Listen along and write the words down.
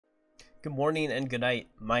Good morning and good night.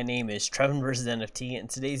 My name is Trevin vs NFT, and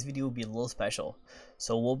today's video will be a little special.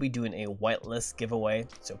 So we'll be doing a whitelist giveaway.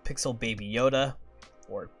 So Pixel Baby Yoda,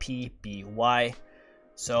 or PBY.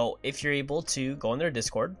 So if you're able to go on their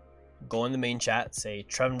Discord, go in the main chat, say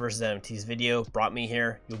Trevin vs NFT's video brought me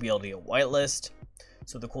here, you'll be able to get whitelist.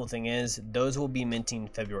 So the cool thing is, those will be minting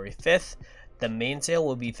February 5th. The main sale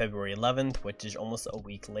will be February 11th, which is almost a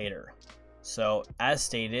week later. So as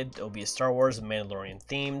stated, there will be a Star Wars and Mandalorian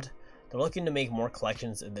themed. They're looking to make more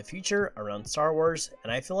collections in the future around Star Wars,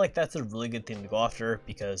 and I feel like that's a really good thing to go after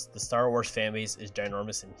because the Star Wars fanbase is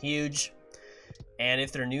ginormous and huge. And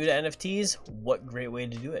if they're new to NFTs, what great way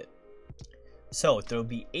to do it. So there will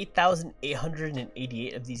be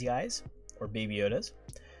 8,888 of these guys, or Baby Yodas.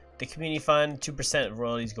 The community fund, 2% of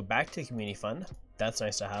royalties go back to the community fund. That's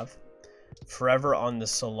nice to have. Forever on the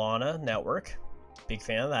Solana network, big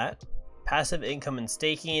fan of that. Passive income and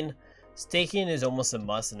staking. Staking is almost a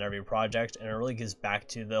must in every project, and it really gives back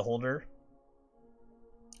to the holder.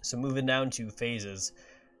 So moving down to phases,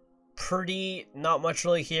 not much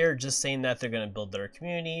really here, just saying that they're going to build their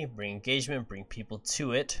community, bring engagement, bring people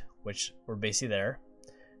to it, which we're basically there.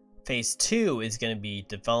 Phase 2 is going to be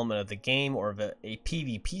development of the game, or of a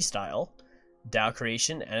PvP style, DAO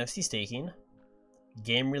creation, NFT staking,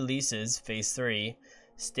 game releases. Phase 3,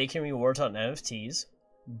 staking rewards on NFTs,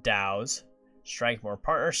 DAOs, strike more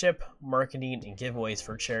partnership, marketing, and giveaways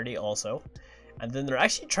for charity also. And then they're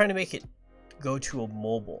actually trying to make it go to a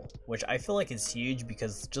mobile, which I feel like is huge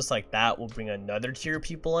because just like that will bring another tier of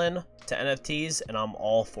people in to NFTs, and I'm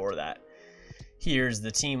all for that. Here's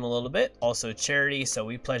the team a little bit. Also charity, so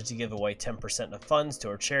we pledge to give away 10% of funds to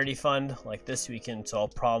our charity fund, like this we can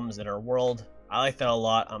solve problems in our world. I like that a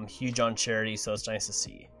lot. I'm huge on charity, so it's nice to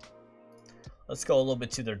see. Let's go a little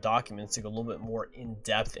bit to their documents to go a little bit more in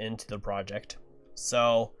depth into the project.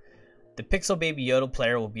 So the Pixel Baby Yoda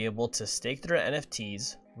player will be able to stake their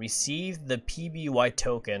NFTs, receive the PBY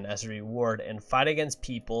token as a reward, and fight against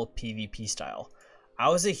people PvP style. I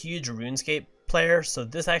was a huge RuneScape player, so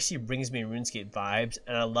this actually brings me RuneScape vibes,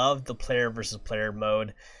 and I love the player versus player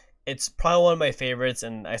mode. It's probably one of my favorites,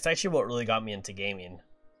 and it's actually what really got me into gaming.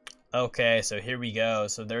 Okay, so here we go.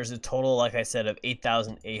 So there's a total, like I said, of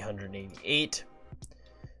 8,888.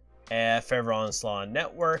 Forever on the Solana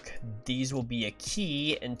network. These will be a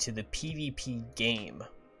key into the PvP game.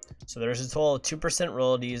 So there's a total of 2%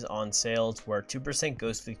 royalties on sales, where 2%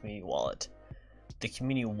 goes to the community wallet. The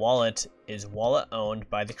community wallet is wallet owned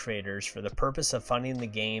by the creators for the purpose of funding the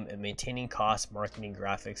game and maintaining costs, marketing,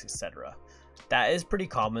 graphics, etc. That is pretty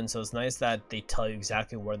common, so it's nice that they tell you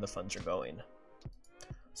exactly where the funds are going.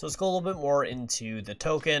 So let's go a little bit more into the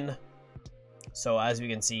token. So as we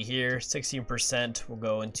can see here, 16% will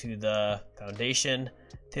go into the foundation,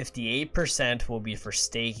 58% will be for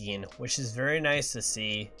staking, which is very nice to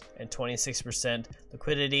see, and 26%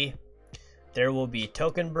 liquidity. There will be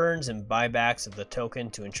token burns and buybacks of the token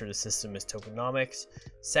to ensure the system is tokenomics,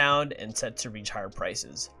 sound, and set to reach higher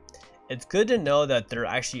prices. It's good to know that they're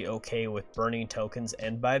actually okay with burning tokens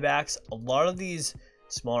and buybacks. A lot of these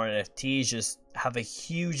smaller NFTs just have a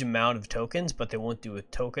huge amount of tokens, but they won't do a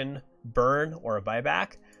token burn or a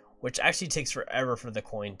buyback, which actually takes forever for the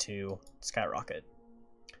coin to skyrocket.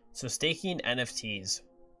 So staking NFTs,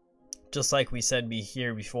 just like we said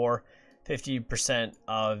here before, 50%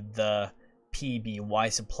 of the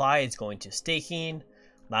PBY supply is going to staking,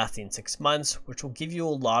 lasting 6 months, which will give you a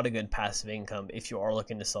lot of good passive income if you are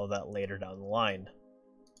looking to sell that later down the line.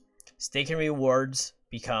 Staking rewards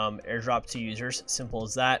become airdropped to users, simple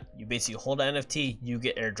as that. You basically hold an NFT, you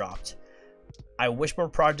get airdropped. I wish more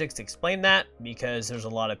projects explain that because there's a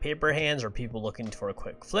lot of paper hands or people looking for a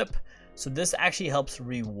quick flip. So this actually helps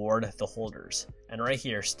reward the holders. And right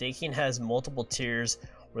here, staking has multiple tiers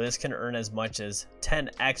where this can earn as much as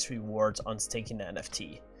 10x rewards on staking the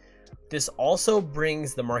NFT. This also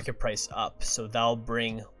brings the market price up, so that'll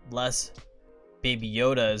bring less Baby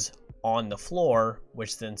Yodas on the floor,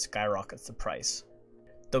 which then skyrockets the price.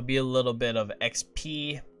 There'll be a little bit of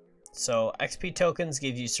XP. So XP tokens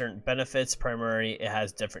give you certain benefits. Primarily, it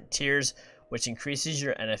has different tiers, which increases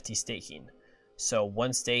your NFT staking. So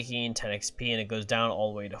 1 staking, 10 XP, and it goes down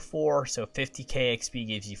all the way to 4. So 50k XP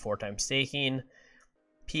gives you 4 times staking.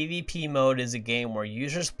 PvP mode is a game where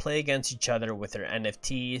users play against each other with their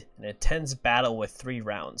NFT, and it tends battle with 3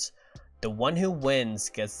 rounds. The one who wins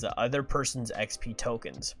gets the other person's XP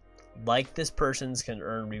tokens. Like this person's can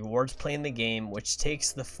earn rewards playing the game, which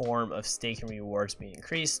takes the form of staking rewards being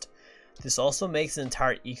increased. This also makes the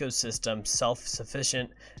entire ecosystem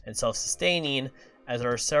self-sufficient and self-sustaining, as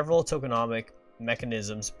there are several tokenomic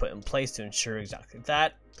mechanisms put in place to ensure exactly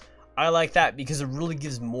that. I like that because it really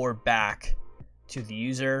gives more back to the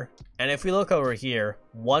user. And if we look over here,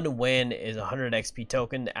 1 win is 100 XP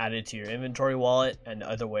token added to your inventory wallet and the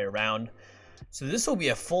other way around. So this will be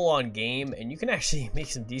a full-on game, and you can actually make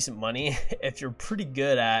some decent money if you're pretty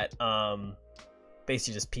good at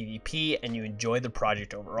basically just PvP and you enjoy the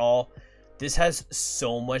project overall. This has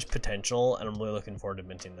so much potential, and I'm really looking forward to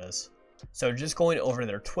minting this. So just going over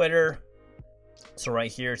their Twitter. So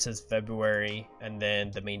right here it says February, and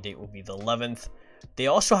then the main date will be the 11th. They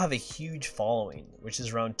also have a huge following, which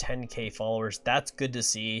is around 10K followers. That's good to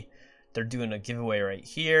see. They're doing a giveaway right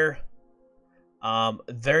here.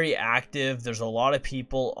 Very active. There's a lot of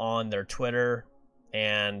people on their Twitter,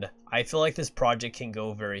 and I feel like this project can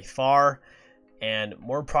go very far. And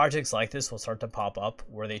more projects like this will start to pop up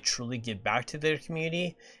where they truly give back to their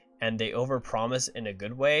community and they overpromise in a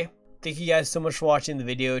good way. Thank you guys so much for watching the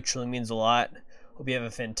video. It truly means a lot. Hope you have a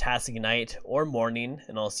fantastic night or morning,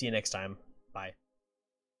 and I'll see you next time. Bye.